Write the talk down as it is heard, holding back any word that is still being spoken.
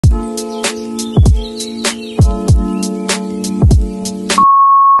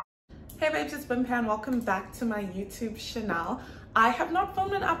Bimpe and welcome back to my YouTube channel. I have not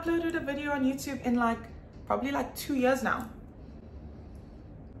filmed and uploaded a video on YouTube in probably 2 years now.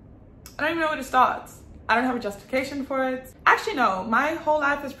 I don't even know where to start. I don't have a justification for it. Actually, no, my whole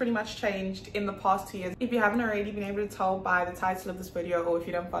life has pretty much changed in the past 2 years. If you haven't already been able to tell by the title of this video, or if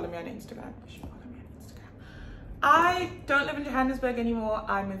you don't follow me on Instagram, you should follow me on Instagram. I don't live in Johannesburg anymore.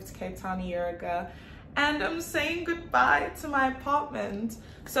 I moved to Cape Town a year ago. And I'm saying goodbye to my apartment.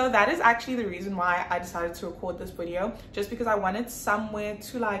 So that is actually the reason why I decided to record this video, just because I wanted somewhere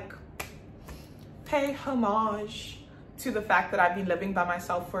to pay homage to the fact that I've been living by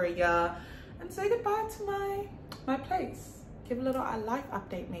myself for a year and say goodbye to my place. Give a little life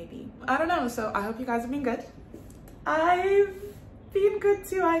update maybe. I don't know, so I hope you guys have been good. I've been good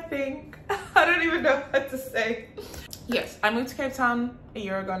too, I think. I don't even know what to say. Yes, I moved to Cape Town a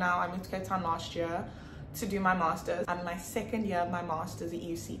year ago now. I moved to Cape Town last year to do my master's. I'm in my second year of my master's at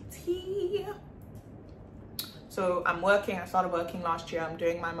UCT. So I started working last year. I'm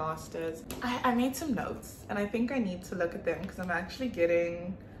doing my master's. I made some notes and I think I need to look at them because I'm actually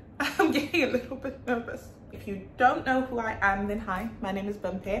getting a little bit nervous. If you don't know who I am, then hi, my name is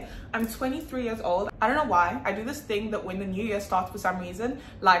Bimpe. I'm 23 years old. I don't know why. I do this thing that when the new year starts for some reason,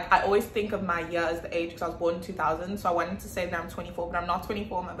 I always think of my year as the age because I was born in 2000. So I wanted to say that I'm 24, but I'm not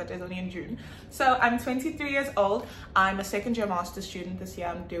 24. My birthday is only in June. So I'm 23 years old. I'm a second year master's student this year.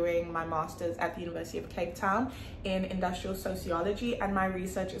 I'm doing my master's at the University of Cape Town in industrial sociology, and my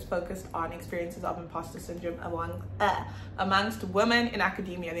research is focused on experiences of imposter syndrome amongst women in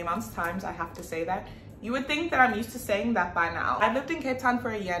academia. The amount of times I have to say that. You would think that I'm used to saying that by now. I've lived in Cape Town for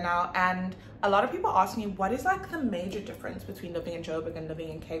a year now, and a lot of people ask me what is the major difference between living in Joburg and living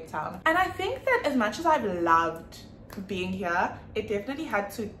in Cape Town. And I think that as much as I've loved being here, it definitely had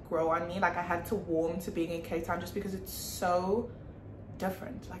to grow on me. I had to warm to being in Cape Town just because it's so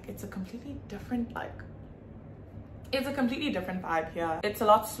different. It's a completely different it's a completely different vibe here. It's a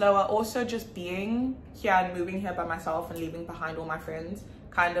lot slower. Also, just being here and moving here by myself and leaving behind all my friends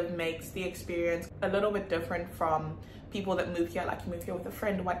kind of makes the experience a little bit different from people that move here, you move here with a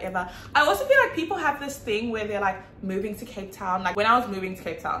friend or whatever. I also feel people have this thing where they're moving to Cape Town. When I was moving to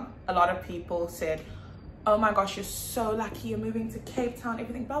Cape Town, a lot of people said, oh my gosh, you're so lucky you're moving to Cape Town,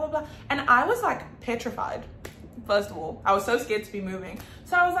 everything, blah, blah, blah. And I was petrified. First of all, I was so scared to be moving.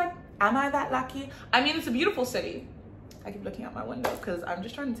 So I was am I that lucky? I mean, it's a beautiful city. I keep looking out my window because I'm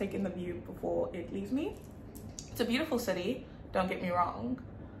just trying to take in the view before it leaves me. It's a beautiful city. Don't get me wrong,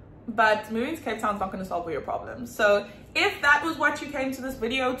 but moving to Cape Town is not going to solve all your problems. So if that was what you came to this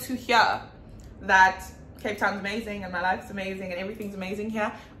video to hear, that Cape Town's amazing and my life's amazing and everything's amazing here,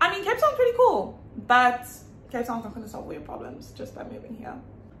 I mean, Cape Town's pretty cool, but Cape Town's not going to solve all your problems just by moving here.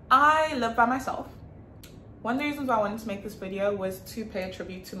 I live by myself. One of the reasons why I wanted to make this video was to pay a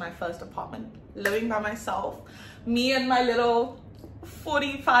tribute to my first apartment. Living by myself, me and my little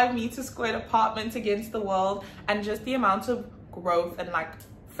 45 meter squared apartment against the world, and just the amount of growth and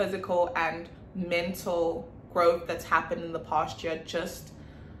physical and mental growth that's happened in the past year, just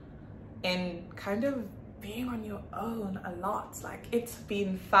in kind of being on your own a lot. It's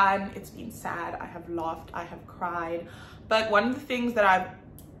been fun, it's been sad, I have laughed, I have cried, but one of the things that I've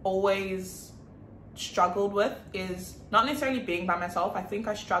always struggled with is not necessarily being by myself. I think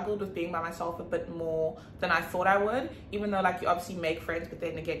I struggled with being by myself a bit more than I thought I would, even though you obviously make friends, but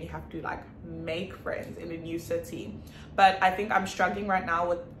then again you have to make friends in a new city. But I think I'm struggling right now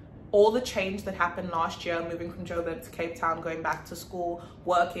with all the change that happened last year, moving from Joburg to Cape Town, going back to school,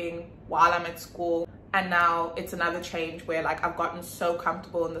 working while I'm at school, and now it's another change where I've gotten so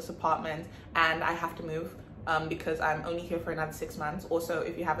comfortable in this apartment and I have to move because I'm only here for another 6 months. Also,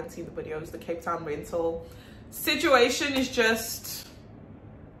 if you haven't seen the videos, the Cape Town rental situation is just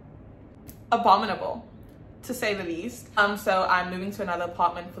abominable, to say the least. So I'm moving to another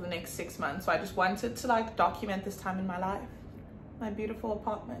apartment for the next 6 months. So I just wanted to document this time in my life, my beautiful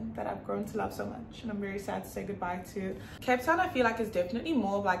apartment that I've grown to love so much, and I'm very sad to say goodbye to. Cape Town, I feel is definitely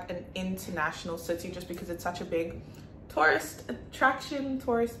more of an international city, just because it's such a big tourist attraction,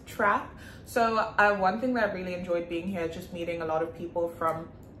 tourist trap. So one thing that I really enjoyed being here is just meeting a lot of people from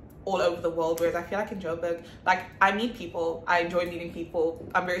all over the world, whereas I feel in Joburg, I meet people, I enjoy meeting people,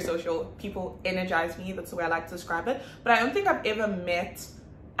 I'm very social, people energize me, that's the way I like to describe it, but I don't think I've ever met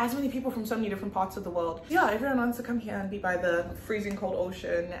as many people from so many different parts of the world. Yeah, everyone wants to come here and be by the freezing cold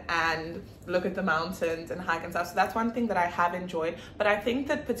ocean and look at the mountains and hike and stuff, so that's one thing that I have enjoyed. But I think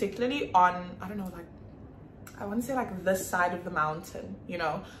that particularly on, I don't know, I want to say this side of the mountain,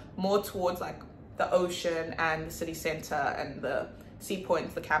 more towards the ocean and the city center and the Sea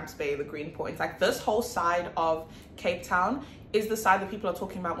Point, the Camps Bay, the Green Points. Like this whole side of Cape Town is the side that people are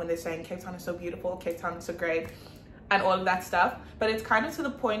talking about when they're saying Cape Town is so beautiful, Cape Town is so great, and all of that stuff. But it's kind of to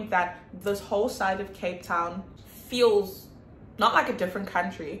the point that this whole side of Cape Town feels not like a different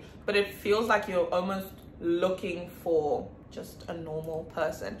country, but it feels like you're almost looking for just a normal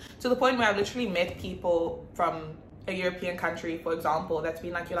person, to the point where I've literally met people from a European country, for example, that's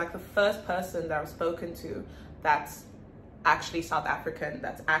been like, you're like the first person that I've spoken to that's actually South African,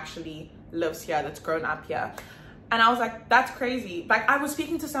 that's actually lives here, that's grown up here. And I was like, that's crazy. Like I was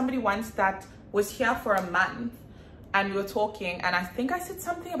speaking to somebody once that was here for a month, and we were talking, and I think I said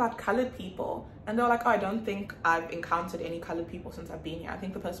something about colored people, and they were like, oh, I don't think I've encountered any colored people since I've been here. I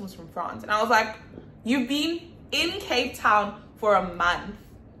think the person was from France. And I was like, you've been in Cape Town for a month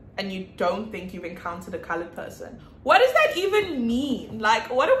and you don't think you've encountered a colored person? What does that even mean? Like,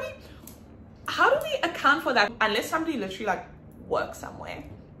 how do we account for that? Unless somebody literally like works somewhere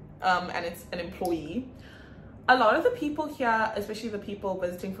and it's an employee. A lot of the people here, especially the people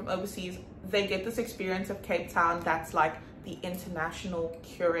visiting from overseas, they get this experience of Cape Town that's like the international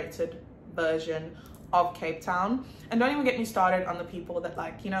curated version of Cape Town. And don't even get me started on the people that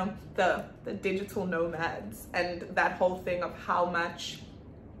like, you know, the digital nomads and that whole thing of how much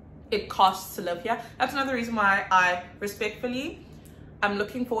it costs to live here. That's another reason why I respectfully, I'm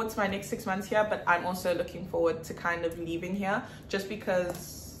looking forward to my next 6 months here, but I'm also looking forward to kind of leaving here, just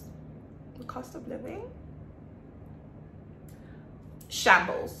because the cost of living,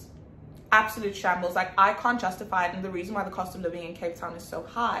 shambles, absolute shambles. Like I can't justify it, and the reason why the cost of living in Cape Town is so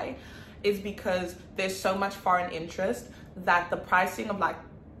high is because there's so much foreign interest that the pricing of like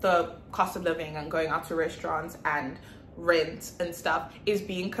the cost of living and going out to restaurants and rent and stuff is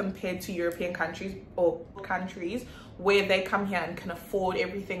being compared to European countries or countries where they come here and can afford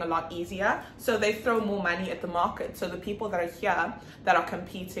everything a lot easier, so they throw more money at the market. So the people that are here that are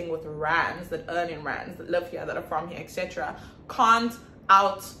competing with rands, that earn in rands, that live here, that are from here, etc., can't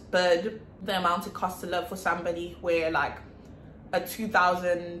outbid the amount it costs to live for somebody where like a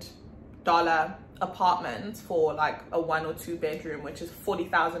 $2,000 apartment for like a 1 or 2 bedroom, which is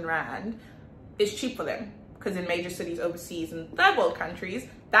 40,000 rand, is cheap for them. Because in major cities overseas and third world countries,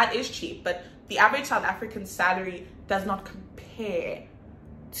 that is cheap. But the average South African salary does not compare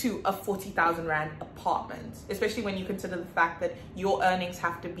to a 40,000 rand apartment, especially when you consider the fact that your earnings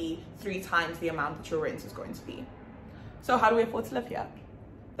have to be 3 times the amount that your rent is going to be. So how do we afford to live here?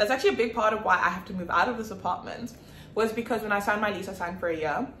 That's actually a big part of why I have to move out of this apartment, was because when I signed my lease, I signed for a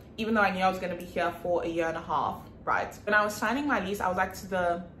year, even though I knew I was going to be here for a year and a half, right? When I was signing my lease, I was like to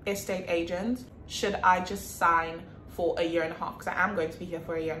the estate agent, should I just sign for a year and a half? Because I am going to be here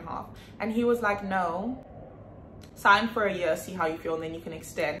for a year and a half. And he was like, no, sign for a year, see how you feel, and then you can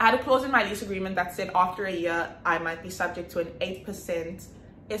extend. I had a clause in my lease agreement that said after a year, I might be subject to an 8%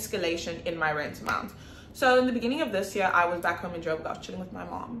 escalation in my rent amount. So in the beginning of this year, I was back home in Joburg. I was chilling with my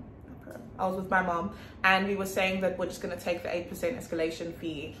mom. I was with my mom, and we were saying that we're just going to take the 8% escalation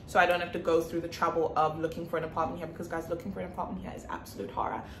fee so I don't have to go through the trouble of looking for an apartment here, because guys, looking for an apartment here is absolute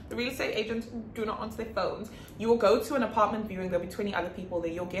horror. The real estate agents do not answer their phones. You will go to an apartment viewing, there'll be 20 other people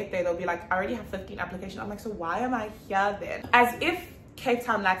there, you'll get there, they'll be like, I already have 15 applications. I'm like, so why am I here then? As if Cape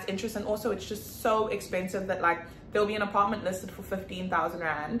Town lacks interest, and also it's just so expensive that like there'll be an apartment listed for 15,000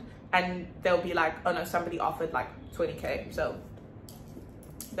 rand and they'll be like, oh no, somebody offered like 20k, so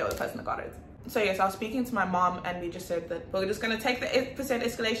they were the person that got it. So yes, I was speaking to my mom and we just said that we're just going to take the 8%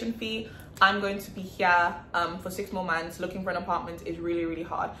 escalation fee. I'm going to be here for 6 more months. Looking for an apartment is really, really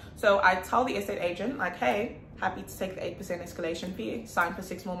hard. So I tell the estate agent like, hey, happy to take the 8% escalation fee, sign for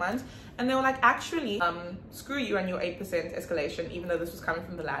 6 more months. And they were like, actually, screw you and your 8% escalation, even though this was coming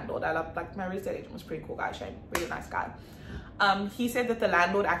from the landlord. I love, like, my real estate agent was pretty cool guy, Shane, really nice guy. He said that the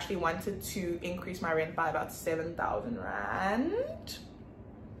landlord actually wanted to increase my rent by about 7,000 rand.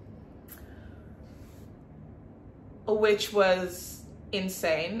 Which was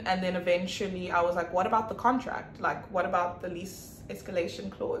insane. And then eventually I was like, what about the contract? Like, what about the lease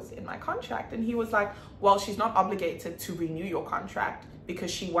escalation clause in my contract? And he was like, well, she's not obligated to renew your contract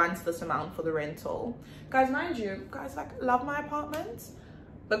because she wants this amount for the rental. Guys, mind you, guys, like, love my apartment.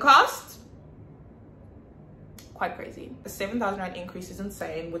 The cost, quite crazy. The 7,000 rand increase is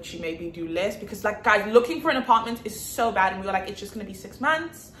insane. Would she maybe do less? Because like, guys, looking for an apartment is so bad, and we were like, it's just gonna be 6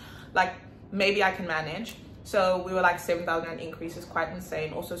 months, like maybe I can manage. So we were like, 7,000 rand increase is quite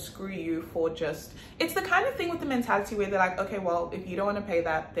insane. Also, screw you for just, it's the kind of thing with the mentality where they're like, okay, well, if you don't want to pay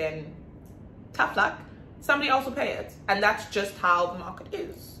that, then tough luck. somebody else will pay it. And that's just how the market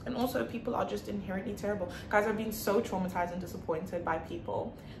is. And also, people are just inherently terrible. Guys, I've been so traumatized and disappointed by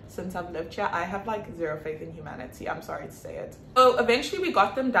people since I've lived here. I have like zero faith in humanity. I'm sorry to say it. So eventually we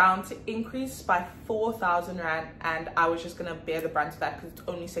got them down to increase by 4,000 Rand, and I was just gonna bear the brunt of that because it's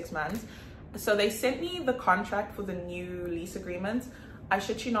only 6 months. So they sent me the contract for the new lease agreement. I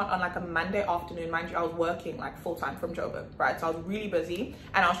shit you not, on like a Monday afternoon. Mind you, I was working like full-time from Joburg, right? So I was really busy,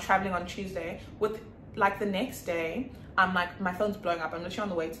 and I was traveling on Tuesday. With like the next day, I'm like, my phone's blowing up. I'm literally on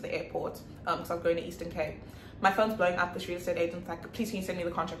the way to the airport because I was going to Eastern Cape. My phone's blowing up. The real estate agent's like, please can you send me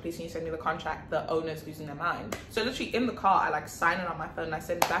the contract? Please can you send me the contract? The owner's losing their mind. So literally in the car, I like sign it on my phone and I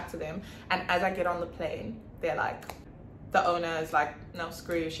send it back to them. And as I get on the plane, they're like, the owner is like, no,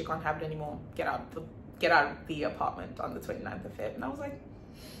 screw you, she can't have it anymore. Get out of the apartment on the 29th of Feb. And I was like,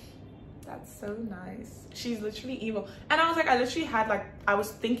 that's so nice. She's literally evil. And I was like, I literally had like, I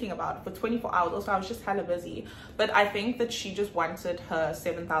was thinking about it for 24 hours. Also, I was just hella busy. But I think that she just wanted her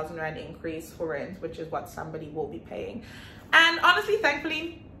 7,000 Rand increase for rent, which is what somebody will be paying. And honestly,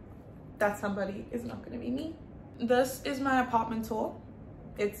 thankfully, that somebody is not going to be me. This is my apartment tour.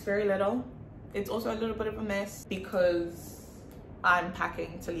 It's very little. It's also a little bit of a mess because I'm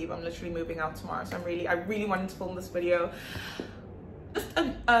packing to leave. I'm literally moving out tomorrow. So I really wanted to film this video. Just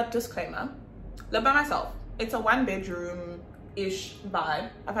a disclaimer, live by myself. It's a 1-bedroom-ish vibe.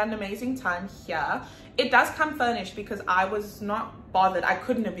 I've had an amazing time here. It does come furnished because I was not bothered. I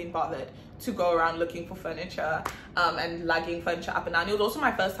couldn't have been bothered to go around looking for furniture and lugging furniture up and down. It was also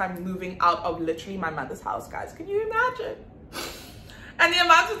my first time moving out of literally my mother's house, guys. Can you imagine? And the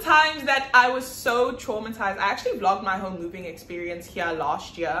amount of times that I was so traumatized. I actually vlogged my whole moving experience here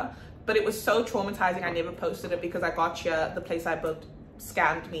last year, but it was so traumatizing I never posted it because I got here, the place I booked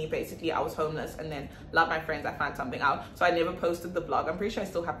scammed me. Basically, I was homeless, and then love my friends, I found something out, so I never posted the vlog. I'm pretty sure I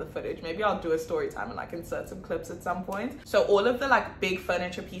still have the footage. Maybe I'll do a story time and like insert some clips at some point. So all of the like big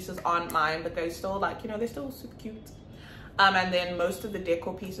furniture pieces aren't mine, but they're still like, you know, they're still super cute. And then most of the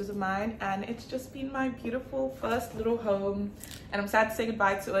decor pieces of mine, and it's just been my beautiful first little home, and I'm sad to say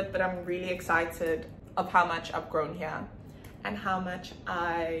goodbye to it, but I'm really excited of how much I've grown here and how much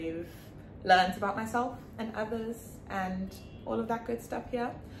I've learned about myself and others and all of that good stuff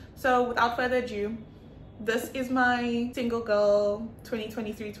here. So without further ado, this is my single girl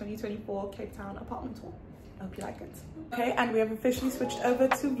 2023-2024 Cape Town apartment tour. I hope you like it. Okay, and we have officially switched over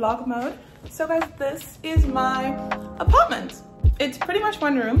to vlog mode. So guys, this is my apartment. It's pretty much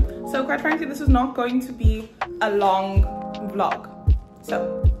one room. So quite frankly, this is not going to be a long vlog.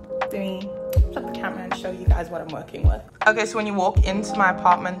 So let me flip the camera and show you guys what I'm working with. Okay, so when you walk into my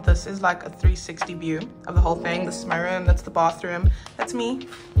apartment, this is like a 360 view of the whole thing. This is my room, that's the bathroom, that's me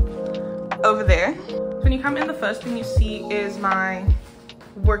over there. So when you come in, the first thing you see is my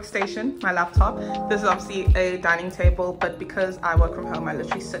workstation, my laptop. This is obviously a dining table, but because I work from home, I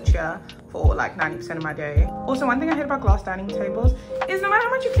literally sit here for like 90% of my day. Also, one thing I hate about glass dining tables is no matter how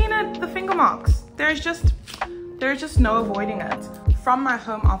much you clean it, the finger marks, there's just no avoiding it. From my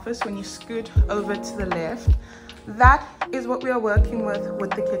home office, when you scoot over to the left, that is what we are working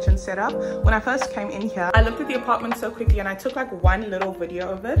with the kitchen setup. When I first came in here, I looked at the apartment so quickly and I took like one little video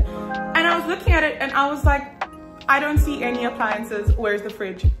of it, and I was looking at it and I was like, I don't see any appliances. Where's the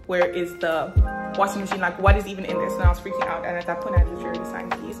fridge? Where is the washing machine? Like, what is even in this? And I was freaking out, and at that point I had literally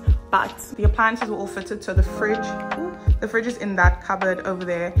signed keys. But the appliances were all fitted, so the fridge is in that cupboard over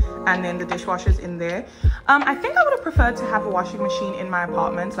there, and then the dishwasher's in there. I think I would have preferred to have a washing machine in my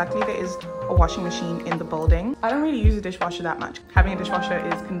apartment. Luckily there is a washing machine in the building. I don't really use a dishwasher that much. Having a dishwasher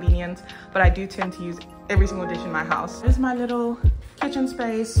is convenient, but I do tend to use every single dish in my house. This is my little kitchen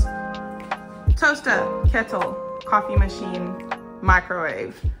space. Toaster, kettle, coffee machine,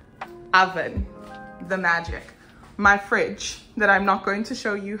 microwave, oven, the magic. My fridge that I'm not going to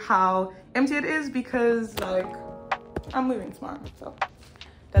show you how empty it is because like I'm moving tomorrow, so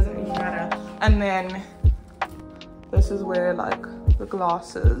doesn't really matter. And then this is where like the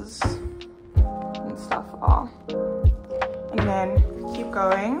glasses and stuff are. And then keep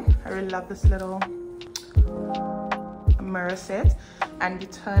going. I really love this little mirror set, and you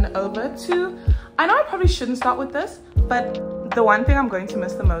turn over to, I know I probably shouldn't start with this, but the one thing I'm going to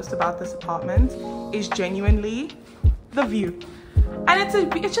miss the most about this apartment is genuinely the view. And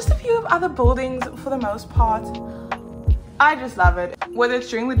it's just a view of other buildings for the most part. I just love it, whether it's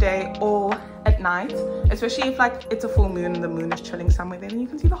during the day or at night, especially if like it's a full moon and the moon is chilling somewhere, then you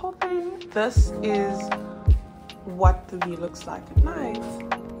can see the whole thing. This is what the view looks like at night.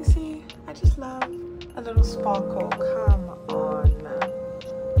 You see, I just love a little sparkle. Come on,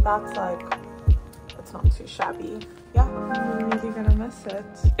 that's like, it's not too shabby. yeah, I'm really gonna miss it.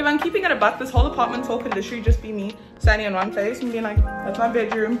 If I'm keeping it a buck, this whole apartment tour could literally just be me standing in one place and being like, that's my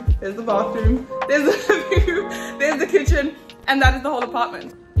bedroom, there's the bathroom, there's the living room, there's the kitchen, and that is the whole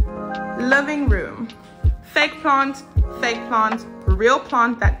apartment. Living room. Fake plant, real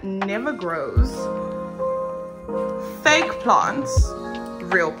plant that never grows. Fake plants,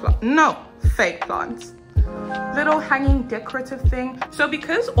 real plant. No, fake plants. Little hanging decorative thing. So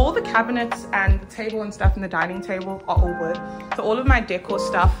because all the cabinets and the table and stuff in the dining table are all wood, so all of my decor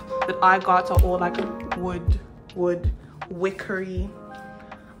stuff that I got are all like wood, wickery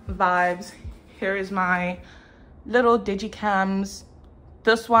vibes. Here is my little digicams.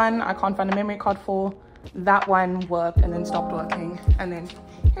 This one I can't find a memory card for. That one worked and then stopped working. And then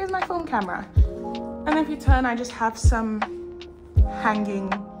here's my film camera. And then if you turn, I just have some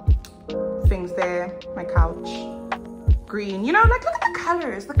hanging things there. My couch, green. You know, like look at the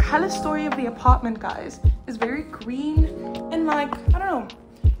colors. The color story of the apartment, guys, is very green and like, I don't know,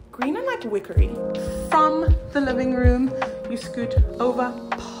 green and like wickery. From the living room, you scoot over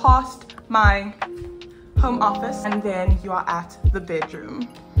past my home office and then you are at the bedroom.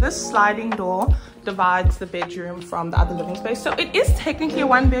 This sliding door divides the bedroom from the other living space, so it is technically a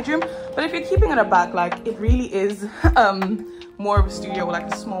one bedroom, but if you're keeping it a buck, like it really is more of a studio or like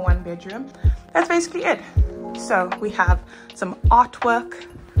a small one bedroom. That's basically it. So we have some artwork,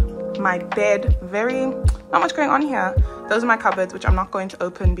 my bed, not much going on here. Those are my cupboards, which I'm not going to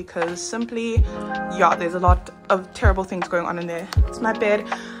open because simply, yeah, there's a lot of terrible things going on in there. It's my bed.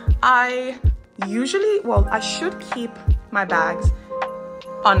 I should keep my bags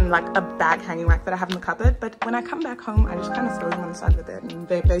on like a bag hanging rack that I have in the cupboard, but when I come back home I just kind of throw them on the side of the bed and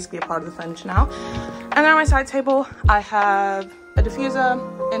they're basically a part of the furniture now. And then on my side table I have a diffuser,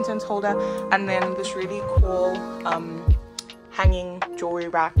 incense holder, and then this really cool hanging jewelry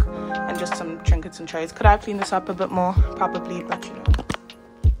rack and just some trinkets and trays. Could I have cleaned this up a bit more? Probably, but you know,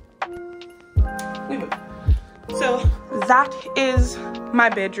 we move. So that is my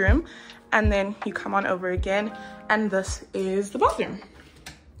bedroom, and then you come on over again and this is the bathroom.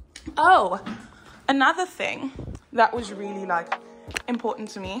 Oh, another thing that was really like important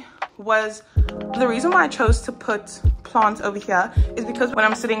to me was the reason why I chose to put plants over here is because when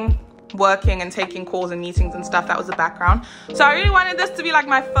I'm sitting working and taking calls and meetings and stuff, that was the background. So I really wanted this to be like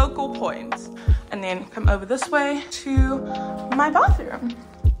my focal point. And then come over this way to my bathroom.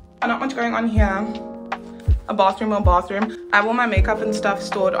 Not much going on here. A bathroom. I have all my makeup and stuff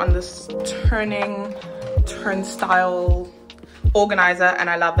stored on this turnstile organizer and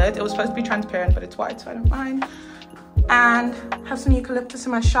I love it. It was supposed to be transparent, but it's white, so I don't mind. And have some eucalyptus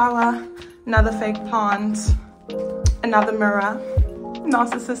in my shower, another fake plant, another mirror,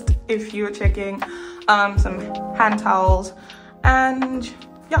 narcissist if you're checking, some hand towels, and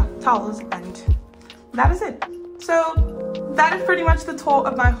yeah, towels, and that is it. So that is pretty much the tour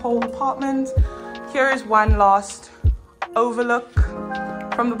of my whole apartment. Here is one last overlook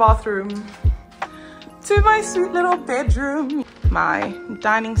from the bathroom to my sweet little bedroom, my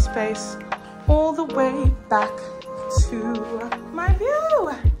dining space, all the way back to my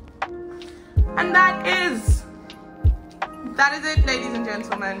view. And that is it, ladies and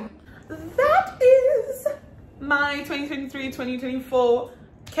gentlemen. That is my 2023-2024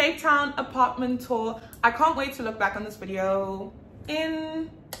 Cape Town apartment tour. I can't wait to look back on this video in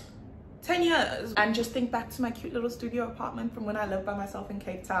 10 years and just think back to my cute little studio apartment from when I lived by myself in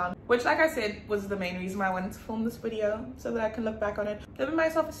Cape Town, which, like I said, was the main reason why I wanted to film this video, so that I can look back on it. Living by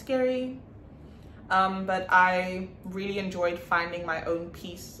myself is scary, but I really enjoyed finding my own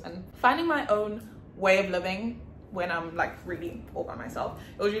peace and finding my own way of living when I'm like really all by myself.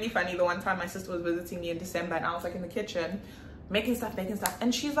 It was really funny. The one time my sister was visiting me in December and I was like in the kitchen making stuff,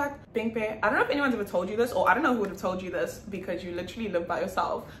 and she's like, Bimpe, I don't know if anyone's ever told you this, or I don't know who would have told you this because you literally live by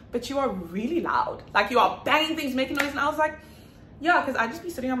yourself, but you are really loud. Like, you are banging things, making noise. And I was like, yeah, because I just be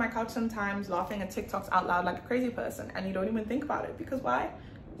sitting on my couch sometimes laughing at TikToks out loud like a crazy person, and you don't even think about it because why?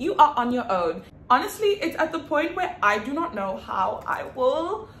 You are on your own. Honestly, it's at the point where I do not know how I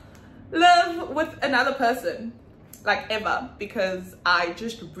will live with another person, like ever, because I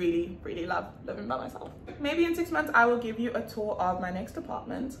just really love living by myself. Maybe in 6 months I will give you a tour of my next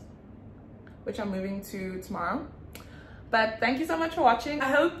apartment, which I'm moving to tomorrow. But thank you so much for watching. I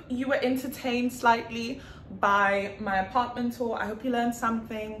hope you were entertained slightly by my apartment tour. I hope you learned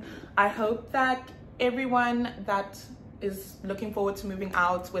something. I hope that everyone that is looking forward to moving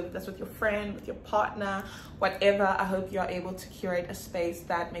out, whether that's with your friend, with your partner, whatever, I hope you are able to curate a space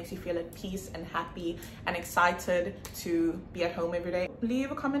that makes you feel at peace and happy and excited to be at home every day.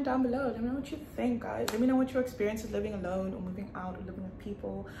 Leave a comment down below. Let me know what you think, guys. Let me know what your experience is living alone or moving out or living with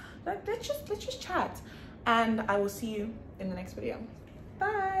people. Like, let's just chat. and I will see you in the next video.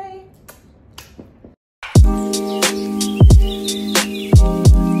 Bye.